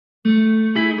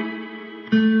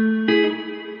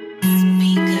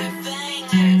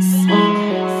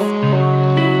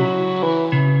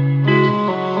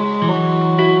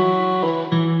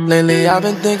Lately I've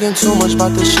been thinking too much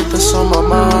about the shit that's on my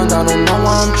mind. I don't know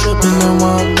why I'm tripping and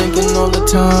why I'm thinking all the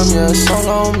time. Yeah, it's all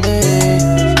on me.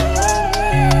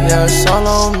 Yeah, it's all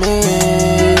on me.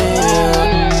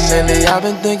 Yeah. Lately I've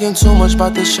been thinking too much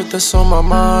about the shit that's on my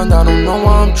mind. I don't know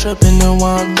why I'm tripping and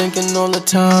why I'm thinking all the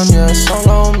time. Yeah, it's all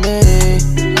on me.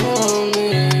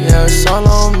 Yeah, it's all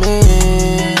on me.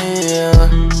 Yeah.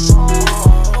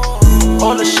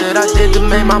 All the shit I did to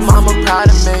make my mama proud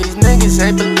of me. These niggas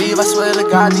ain't believe, I swear to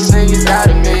God, these niggas out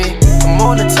of me. I'm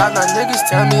on the top, now niggas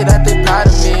tell me that they proud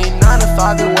of me. 9 to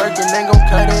 5 been working, ain't gon'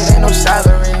 cut it, ain't no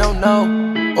salary, no, no.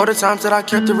 All the times that I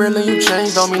kept it real and you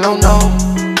changed on me, no, no.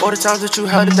 All the times that you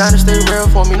held it down to stay real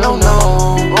for me, no,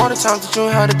 no. All the times that you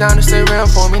held it down to stay real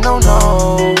for me, no,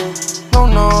 no. No,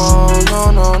 no,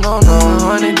 no, no, no, no.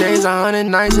 100 days, 100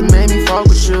 nights, it made me fuck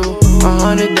with you.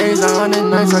 100 days, 100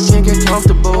 nights, I can't get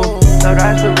comfortable. So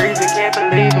that's the reason, can't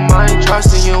believe him, I ain't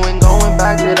trusting you. Ain't going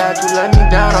back to that, you let me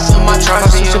down, I put my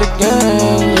trust in you. Shit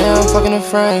again, yeah, I'm fucking a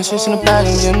friend. Shit's in the bag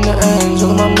and getting the ends.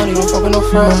 Look at my money, don't fuck with no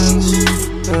friends.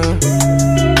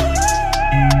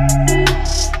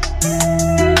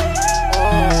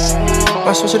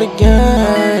 I switch it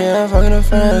again, yeah, I'm fucking a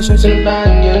friend. Shit's in the bag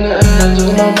and getting the ends.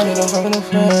 Look at my money, don't fuck with no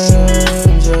friends.